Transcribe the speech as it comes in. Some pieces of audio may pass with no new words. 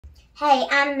Hey,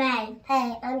 I'm May.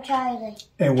 Hey, I'm Charlie.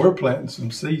 And we're planting some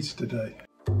seeds today.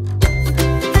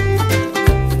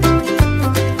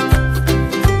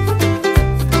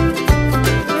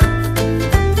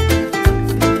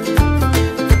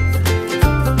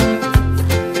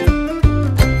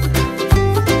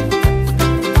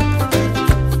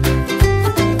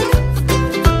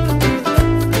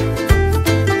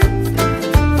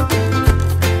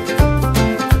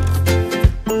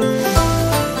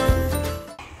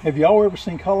 Have y'all ever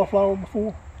seen cauliflower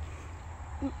before?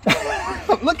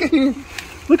 Look at here.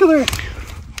 Look at there.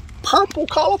 Purple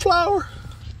cauliflower.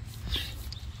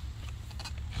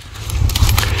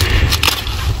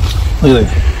 Look at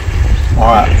that. All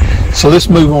right. So let's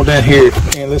move on down here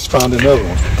and let's find another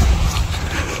one.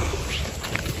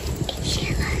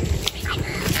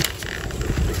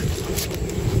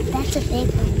 That's a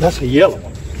big one. That's a yellow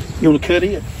one. You want to cut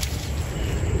it?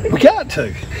 We got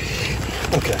to.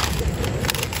 Okay.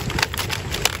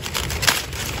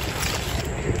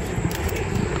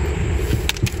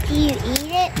 Do you eat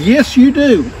it? Yes, you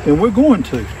do, and we're going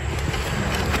to.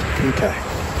 Okay.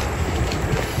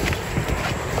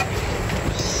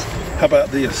 How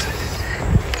about this?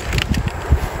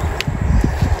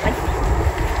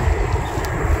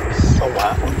 A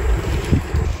white one.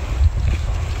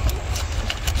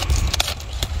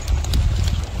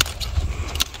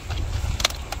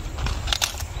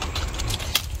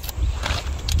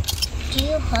 Do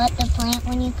you hurt the plant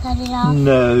when you cut it off?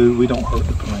 No, we don't hurt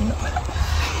the plant.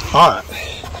 All right,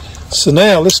 so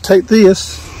now let's take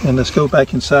this and let's go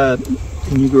back inside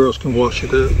and you girls can wash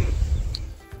it up.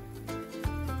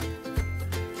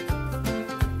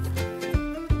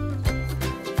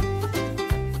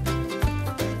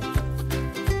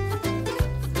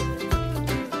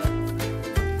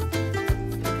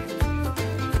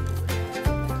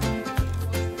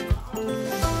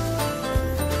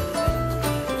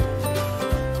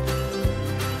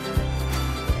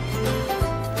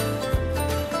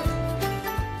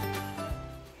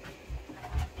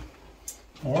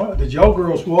 All right, did y'all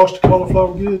girls wash the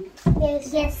cauliflower good?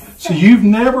 Yes. Yes. So you've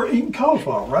never eaten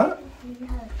cauliflower, right? No.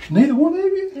 Neither one of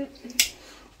you?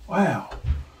 Wow.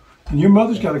 And your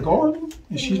mother's got a garden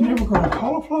and she's never grown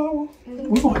cauliflower?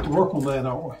 We're going to have to work on that,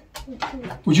 aren't we?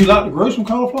 Would you like to grow some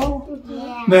cauliflower?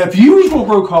 Yeah. Now, if you was going to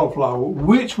grow cauliflower,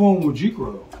 which one would you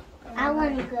grow? I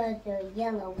want to grow the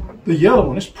yellow one. The yellow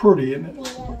one. It's pretty, isn't it? The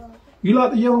yellow. You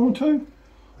like the yellow one too?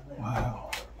 Wow.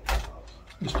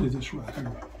 Let's do this right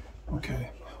here.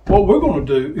 Okay. What we're going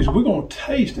to do is we're going to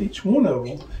taste each one of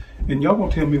them, and y'all going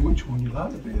to tell me which one you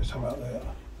like the best. How about that?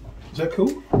 Is that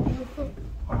cool? All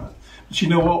right. But you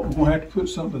know what? We're going to have to put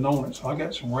something on it. So I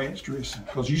got some ranch dressing.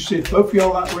 Because you said both of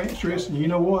y'all like ranch dressing. You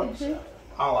know what?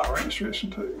 I like ranch dressing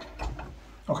too.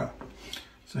 Okay.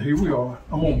 So here we are.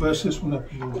 I'm going to bust this one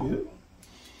up a little bit.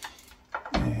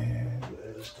 And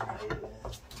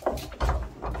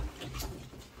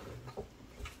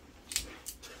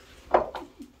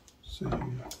see.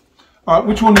 All right,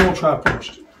 which one do you want to try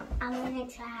first? I want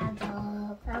to try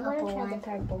the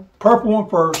purple. Purple one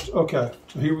first. Okay,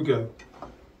 so here we go.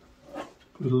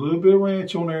 Put a little bit of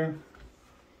ranch on there.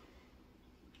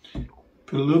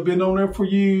 Put a little bit on there for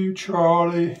you,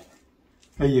 Charlie.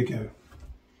 There you go.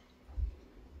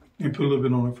 And put a little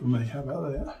bit on it for me. How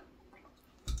about that?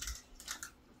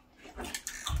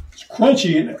 It's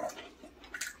crunchy, isn't it?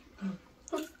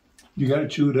 You got to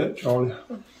chew it up, Charlie.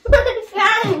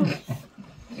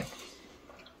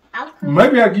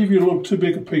 Maybe I'll give you a little too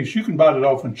big a piece. You can bite it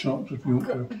off in chunks if you want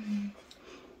to.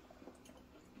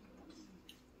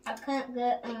 I can't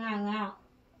get it in my mouth.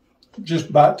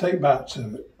 Just take bites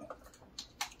of it.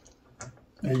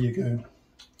 There you go.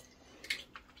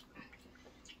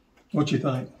 What you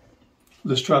think?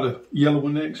 Let's try the yellow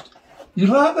one next. You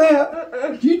like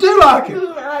that? You do like it.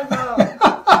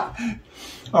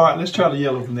 All right, let's try the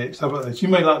yellow one next. How about that? You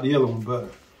may like the yellow one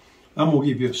better. I'm going to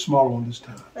give you a smaller one this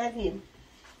time. Thank you.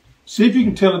 See if you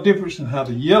can tell the difference in how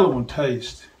the yellow one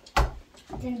tastes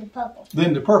Then the purple.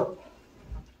 than the purple.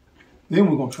 Then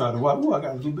we're going to try the white. Oh, I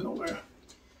got a little bit on there.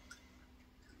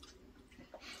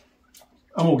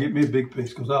 I'm going to get me a big piece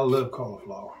because I love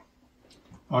cauliflower.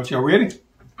 All right, y'all ready?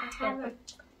 I haven't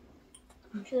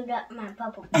chewed up my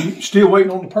purple. You still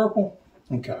waiting on the purple?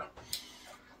 Okay.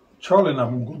 Charlie and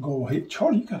I'm going to go ahead.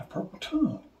 Charlie, you got a purple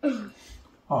tongue.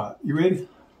 All right, you ready?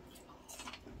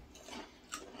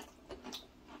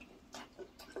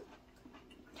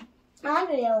 I like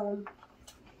the yellow one.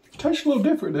 Tastes a little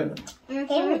different, doesn't it? I'm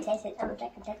going to taste it. I'm going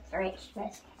to take the ranch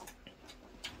dressing.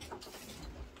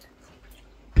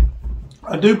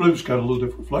 I do believe it's got a little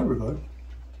different flavor though.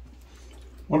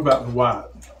 What about the white?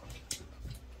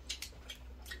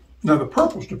 Now the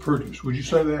purple's the prettiest. Would you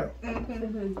say that?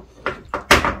 Mm-hmm.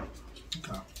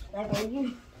 Okay.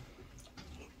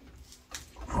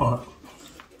 All right.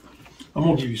 I'm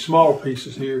gonna give you smaller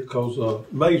pieces here because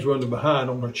May's running behind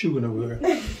on her chewing over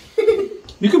there.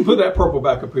 You can put that purple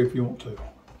back up here if you want to,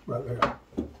 right there.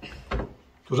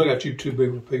 Because I got you too big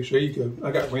of a piece. There you go.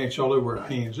 I got ranch all over her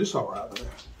hands. It's all right there.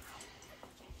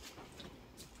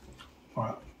 All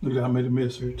right. Look at how I made a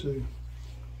mess here too.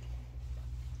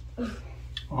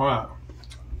 All right.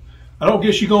 I don't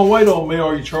guess you're gonna wait on me,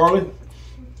 are you, Charlie?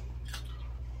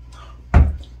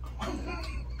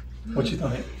 What you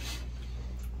think?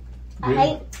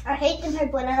 I hate the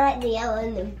purple and I like the yellow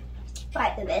and the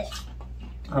white the best.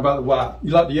 How about the white?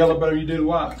 You like the yellow better than you do the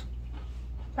white?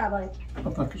 Probably. I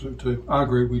think so too. I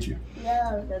agree with you.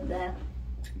 Yellow's the best.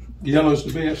 Yellow's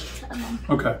the best?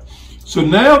 Okay. So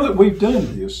now that we've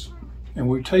done this and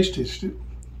we've tasted it,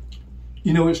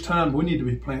 you know it's time we need to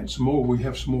be planting some more. We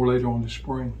have some more later on this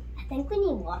spring. I think we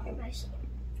need water mostly.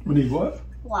 We need what?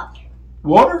 Water.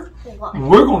 Water? Water.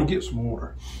 We're going to get some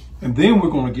water. And then we're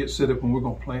going to get set up and we're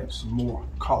going to plant some more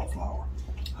cauliflower.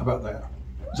 How about that?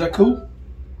 Is that cool?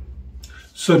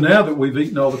 So now that we've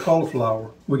eaten all the cauliflower,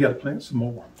 we got to plant some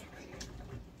more.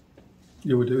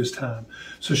 Yeah, we do. It's time.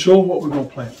 So show them what we're going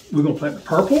to plant. We're going to plant the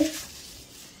purple.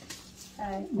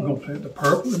 We're going to plant the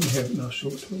purple. Let me have it and I'll show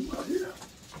it to them right here.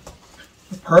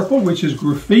 The purple, which is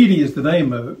graffiti is the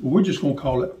name of it. We're just going to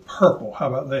call it purple. How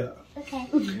about that? Okay.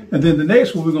 And then the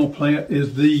next one we're going to plant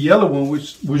is the yellow one,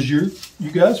 which was you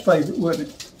guys' favorite, wasn't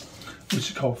it? Which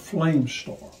is called Flame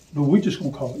Star. But we're just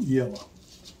going to call it yellow.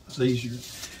 It's easier.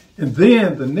 And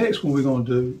then the next one we're going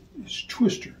to do is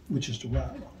Twister, which is the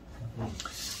right one.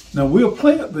 Now we'll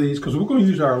plant these because we're going to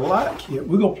use our light kit.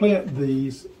 We're going to plant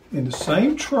these in the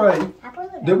same tray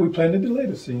that we planted the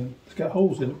lettuce in. It's got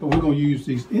holes in it, but we're going to use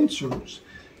these inserts.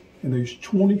 And there's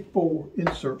 24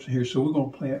 inserts in here, so we're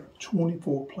going to plant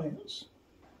 24 plants.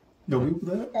 You agree with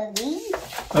that? Of these?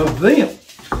 Of them.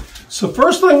 So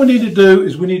first thing we need to do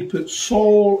is we need to put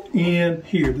soil in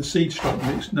here, the seed start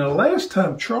mix. Now last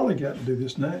time Charlie got to do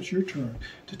this, now it's your turn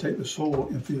to take the soil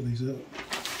and fill these up.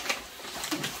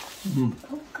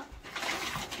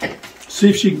 See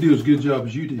if she can do as good a job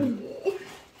as you did.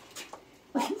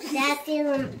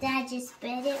 Dad just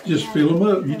spread it. Just fill them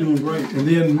up. You're doing great. And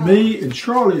then me and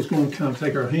Charlie is going to kind of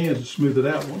take our hands and smooth it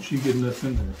out once you get enough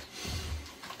in there.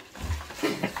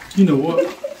 You know what?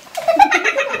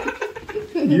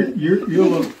 You're a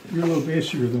little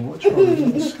messier than what Charlie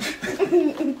is.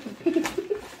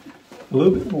 A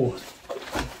little bit more.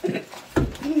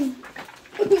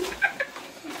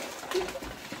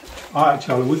 All right,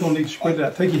 Charlie, we're going to need to spread it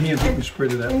out. Take your hands and help me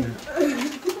spread it out there.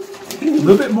 A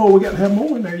little bit more. We got to have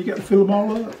more in there. You got to fill them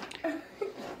all up.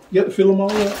 You got to fill them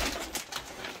all up.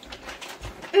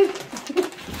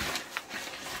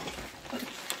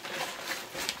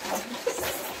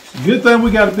 Good thing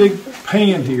we got a big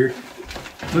pan here.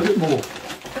 A little bit more.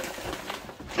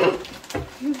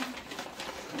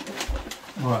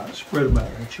 All right, spread them out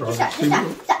there, Charlie.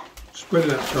 Spread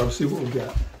it out, Charlie. See what we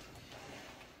got.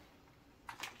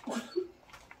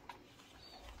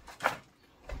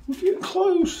 We're getting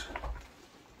close.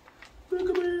 Look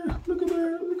at there, look at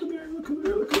there, look at there, look at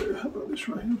there, look at there. How about this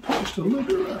right here? Put just a little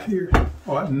bit right here.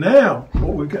 All right, now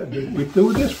what we've got to do, we're through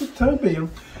with this for the time being.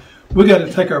 We got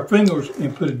to take our fingers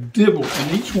and put a dibble in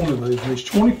each one of those. There's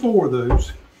 24 of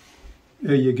those.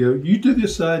 There you go. You do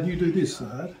this side, you do this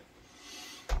side.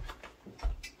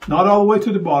 Not all the way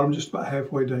to the bottom, just about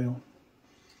halfway down.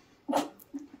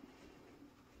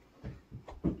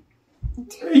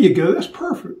 There you go, that's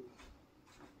perfect.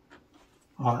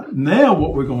 All right, now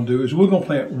what we're going to do is we're going to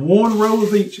plant one row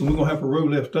of each and we're going to have a row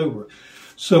left over.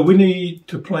 So we need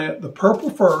to plant the purple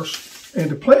first, and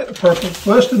to plant the purple,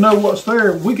 for us to know what's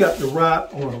there, we got to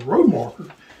write on a row marker.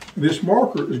 And this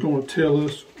marker is going to tell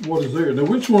us what is there. Now,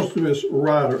 which one's the best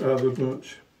writer out of the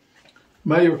bunch?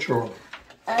 May or Charlie?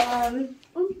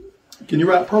 Can you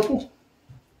write purple?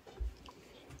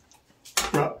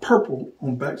 Write purple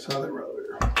on the back side of that right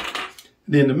there.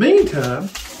 And in the meantime,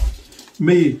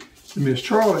 me and Miss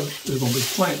Charlie is going to be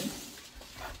planting.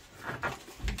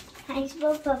 How do you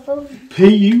spell purple?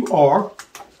 P-U-R-P-L-E.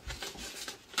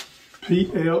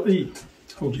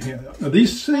 Hold your hand out. Now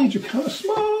these seeds are kind of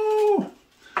small.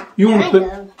 You want to put,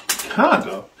 kind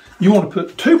of. You want to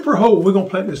put 2 per hole. We're going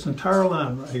to plant this entire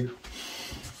line right here.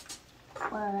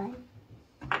 What?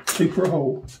 2 per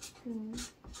hole.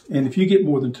 And if you get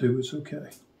more than 2, it's okay.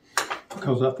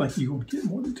 Because I think you're going to get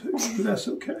more than 2, but that's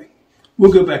okay.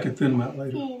 We'll go back and thin them out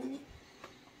later.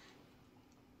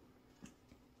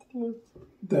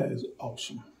 That is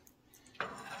awesome.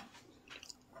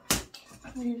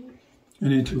 And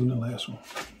into the last one.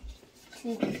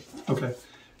 Okay.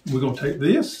 We're going to take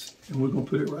this and we're going to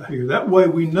put it right here. That way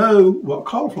we know what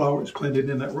cauliflower is planted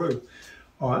in that row.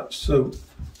 All right, so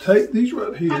take these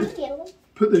right here.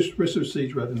 Put this rest of the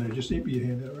seeds right in there. Just empty your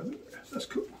hand out right there. That's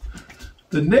cool.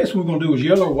 The next one we're going to do is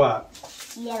yellow or white?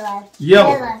 Yellow.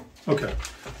 Yellow. Okay.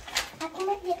 I can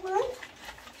get one.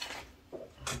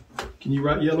 Can you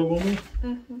write yellow on me?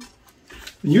 Mm-hmm.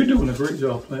 And you're doing a great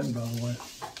job planting, by the way.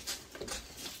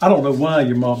 I don't know why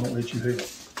your mom won't let you help.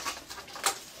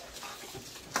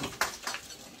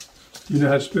 You know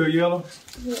how to spell yellow?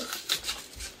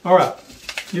 Yes. All right,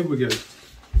 here we go.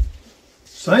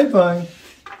 Same thing.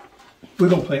 We're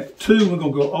going to plant two. We're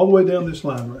going to go all the way down this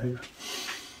line right here.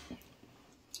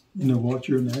 You know what?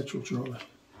 You're a natural, Charlie.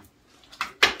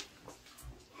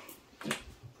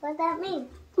 What does that mean?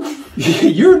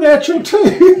 You're natural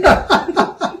too.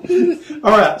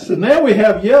 All right, so now we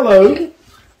have yellow.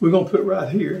 We're going to put right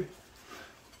here.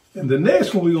 And the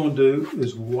next one we're going to do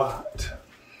is white.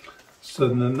 So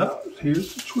now,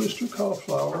 here's the twister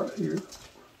cauliflower right here.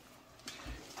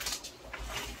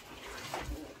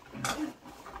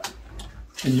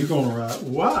 And you're going to write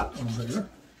white on there.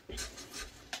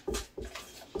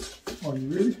 Are you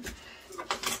ready?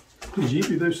 Did you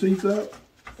empty those seeds out?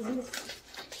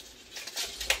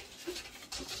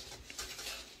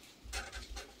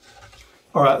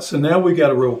 All right, so now we got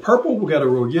a row of purple, we got a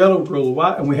row of yellow, a row of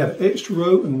white, and we had an extra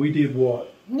row, and we did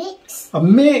what? Mix. A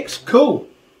mix, cool.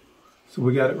 So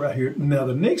we got it right here. Now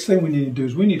the next thing we need to do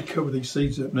is we need to cover these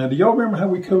seeds up. Now do y'all remember how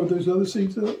we covered those other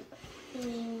seeds up?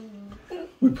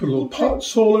 We put a little pot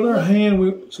soil in our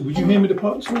hand. So would you hand me the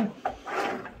pot soil?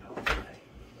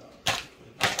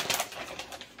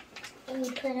 And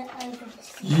you put it over the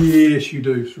seed. Yes, you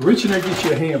do. So reach in there and get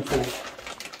you a handful.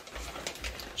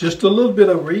 Just a little bit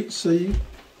over each seed.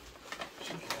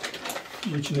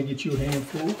 Reach in there and get you a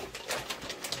handful.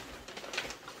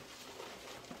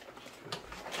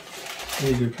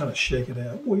 There you go, kind of shake it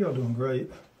out. Boy, y'all doing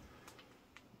great.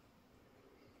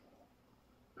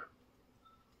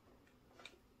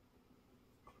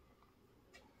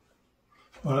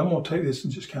 All right, I'm going to take this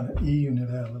and just kind of even it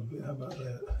out a little bit. How about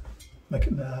that? Make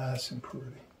it nice and pretty.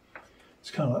 It's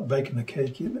kind of like baking a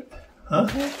cake, isn't it? Huh?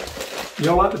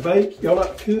 Y'all like to bake? Y'all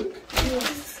like to cook?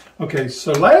 Yes. Okay,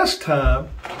 so last time,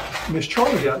 Miss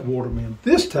Charlie got watermelon.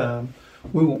 This time,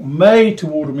 we want May to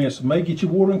water them in. So May, get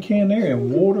your watering can there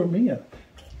and water them in.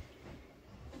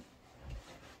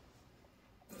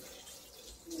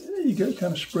 There you go,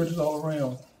 kind of spread it all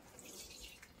around.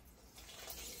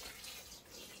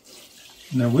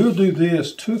 Now we'll do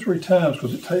this 2 or 3 times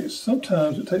because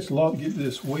sometimes it takes a lot to get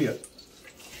this wet.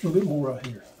 A little bit more right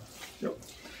here. Yep.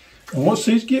 And once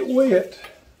these get wet,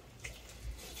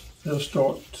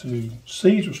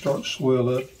 seeds will start to swell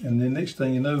up, and then next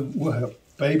thing you know, we'll have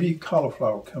baby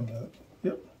cauliflower coming up.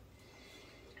 Yep.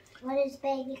 What is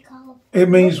baby cauliflower? It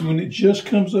means when it just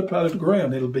comes up out of the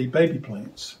ground, it'll be baby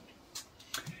plants.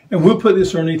 And we'll put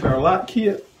this underneath our light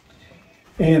kit,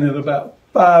 and in about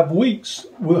 5 weeks,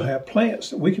 we'll have plants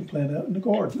that we can plant out in the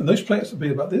garden. And those plants will be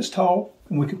about this tall,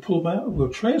 and we can pull them out, and we'll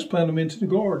transplant them into the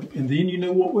garden. And then you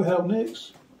know what we'll have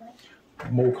next?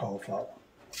 More cauliflower.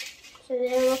 So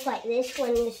they look like this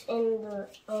when it's in the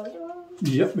other one?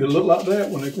 Yep, it'll look like that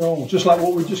when they're grown, just like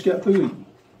what we just got through eating.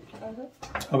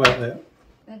 How about that?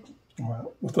 Thank you. All right.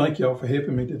 Well, thank y'all for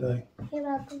helping me today. You're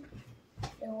welcome.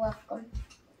 You're welcome.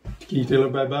 Can you tell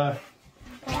everybody bye?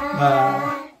 Bye.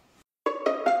 Bye.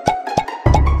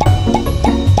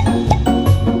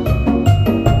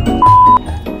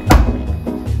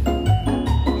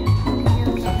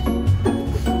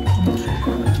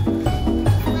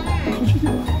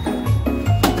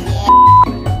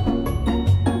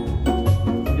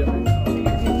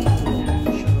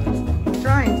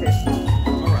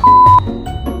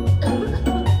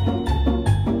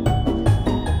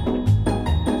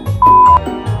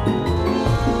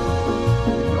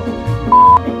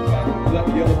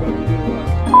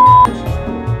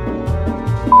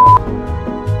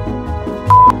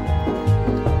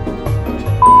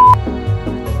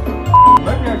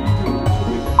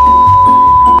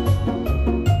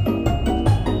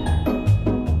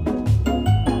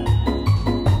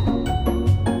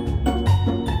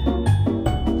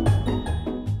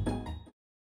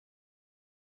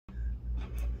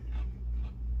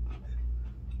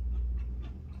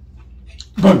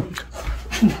 Boom.